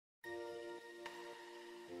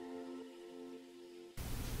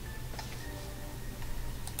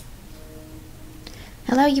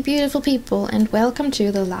Hello you beautiful people, and welcome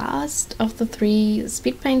to the last of the 3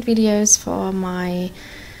 Speedpaint videos for my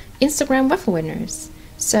Instagram Raffle winners.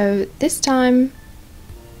 So this time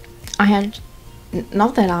I had,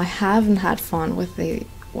 not that I haven't had fun with the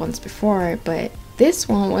ones before, but this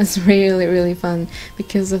one was really fun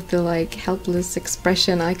because of the helpless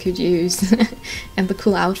expression I could use and the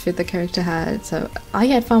cool outfit the character had. So I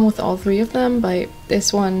had fun with all 3 of them, but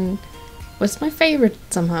this one was my favorite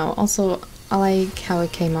somehow. Also, I like how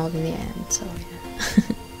it came out in the end, so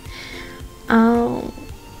yeah.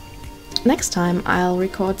 Next time I'll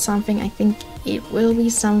record something. I think it will be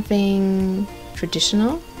something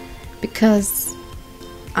traditional, because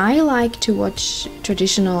I like to watch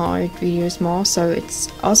traditional art videos more, so it's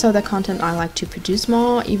also the content I like to produce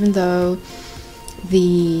more, even though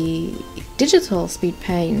the digital speed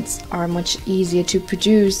paints are much easier to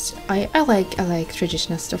produce. I like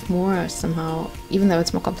traditional stuff more somehow, even though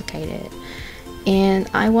it's more complicated. And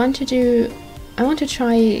I want to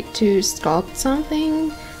try to sculpt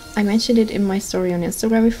something. I mentioned it in my story on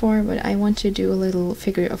Instagram before, but I want to do a little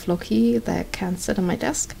figure of Loki that can sit on my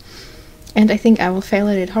desk. And I think I will fail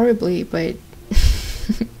at it horribly, but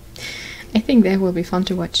I think that will be fun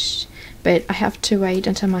to watch. But I have to wait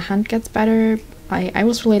until my hand gets better. I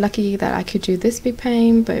was really lucky that I could do this speed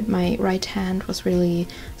paint, but my right hand was really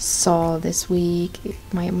sore this week.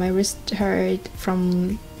 My wrist hurt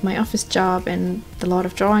from my office job and the lot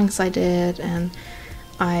of drawings I did, and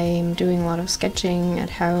I'm doing a lot of sketching at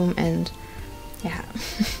home, and yeah.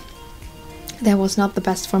 That was not the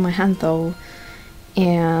best for my hand though.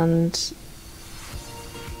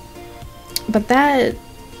 But that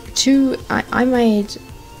too, I made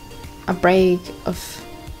a break of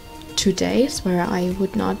 2 days where I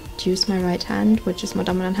would not use my right hand, which is my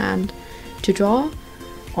dominant hand, to draw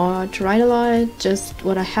or to write a lot, just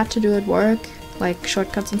what I had to do at work, like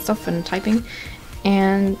shortcuts and stuff and typing.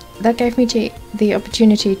 And that gave me the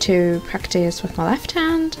opportunity to practice with my left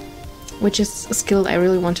hand, which is a skill I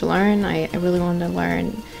really want to learn. I really want to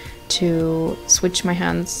learn to switch my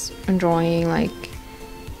hands when drawing, like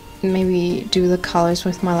maybe do the colors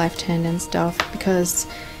with my left hand and stuff, because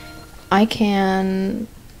I can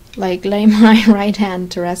lay my right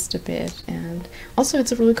hand to rest a bit. And also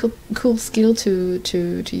it's a really cool skill to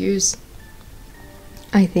use.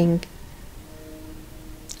 I think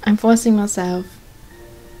I'm forcing myself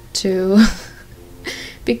to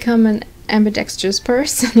become an ambidextrous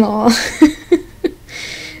person. Lol.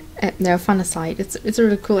 No, fun aside, it's a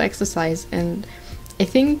really cool exercise, and I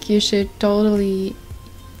think you should totally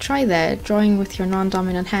try that, drawing with your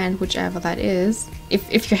non-dominant hand, whichever that is.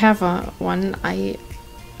 If you have one, I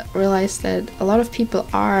realized that a lot of people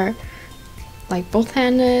are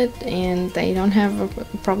both-handed and they don't have a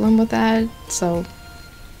problem with that, so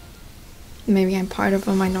maybe I'm part of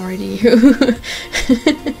a minority who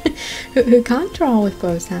can't draw with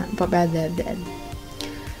both hands.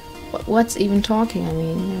 But what's even talking? I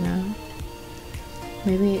mean, you know,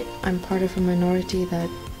 maybe I'm part of a minority that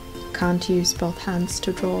can't use both hands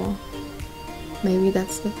to draw. Maybe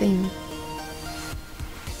that's the thing.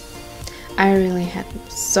 I really had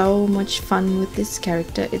so much fun with this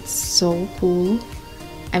character. It's so cool.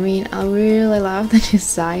 I mean, I really love the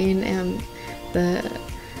design and the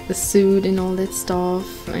suit and all that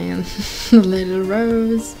stuff, and the little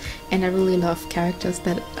rose. And I really love characters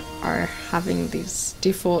that are having this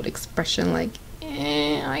default expression like,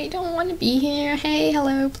 I don't want to be here. Hey,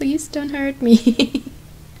 hello, please don't hurt me.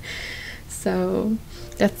 So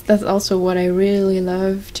that's also what I really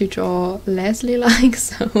love to draw Leslie like.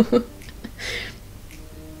 So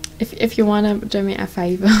if you want to do me a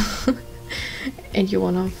favor and you're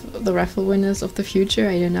one of the raffle winners of the future,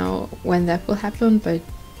 I don't know when that will happen, but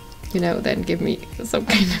you know, then give me some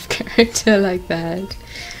kind of character like that.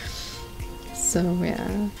 So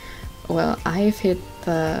yeah, well, I've hit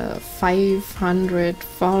the 500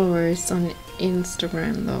 followers on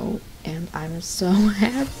Instagram though, and I'm so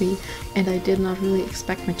happy, and I did not really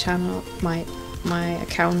expect my channel, my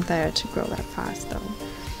account there to grow that fast though.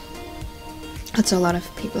 Also, a lot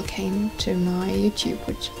of people came to my YouTube,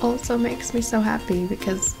 which also makes me so happy,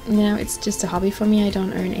 because, you know, it's just a hobby for me. I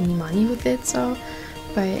don't earn any money with it, so,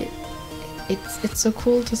 but it's so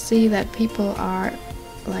cool to see that people are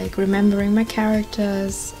remembering my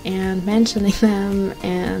characters and mentioning them,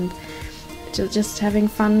 and just having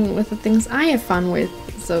fun with the things I have fun with.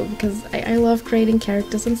 So because I love creating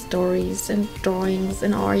characters and stories and drawings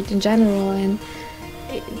and art in general, and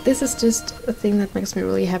this is just a thing that makes me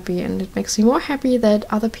really happy, and it makes me more happy that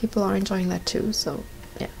other people are enjoying that too. So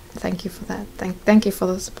yeah, thank you for that. Thank you for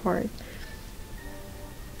the support.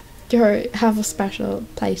 You have a special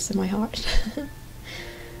place in my heart.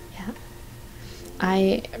 Yeah.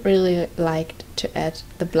 I really liked to add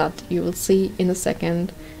the blood, you will see in a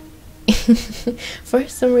second. For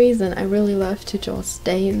some reason I really love to draw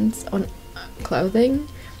stains on clothing,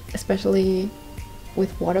 especially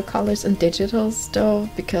with watercolors and digital stuff,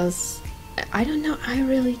 because I don't know, I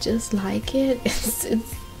really just like it.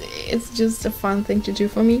 It's just a fun thing to do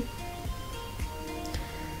for me.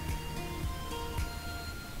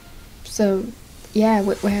 So yeah,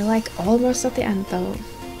 we're like almost at the end though.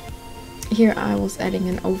 Here I was adding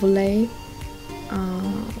an overlay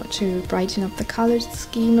to brighten up the color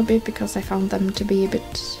scheme a bit, because I found them to be a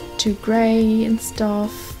bit too grey and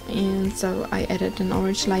stuff, and so I added an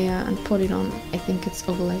orange layer and put it on, I think it's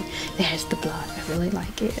overlay. There's the blood, I really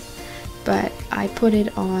like it. But I put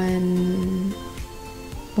it on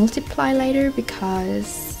multiply later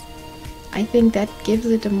because I think that gives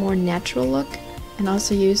it a more natural look, and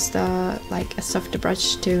also used like a softer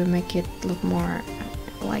brush to make it look more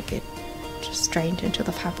like it just strained into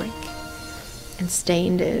the fabric and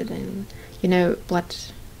stained it. And you know, blood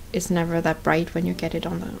is never that bright when you get it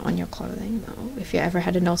on your clothing. No, if you ever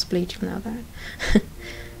had a nosebleed, you know that.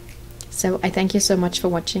 So I thank you so much for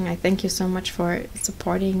watching. I thank you so much for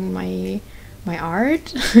supporting my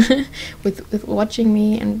art with watching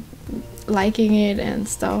me and liking it and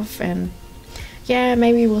stuff. And yeah,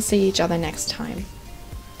 maybe we'll see each other next time.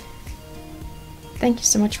 Thank you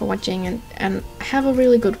so much for watching, and have a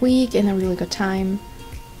really good week and a really good time,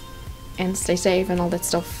 and stay safe and all that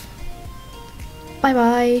stuff. Bye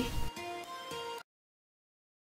bye.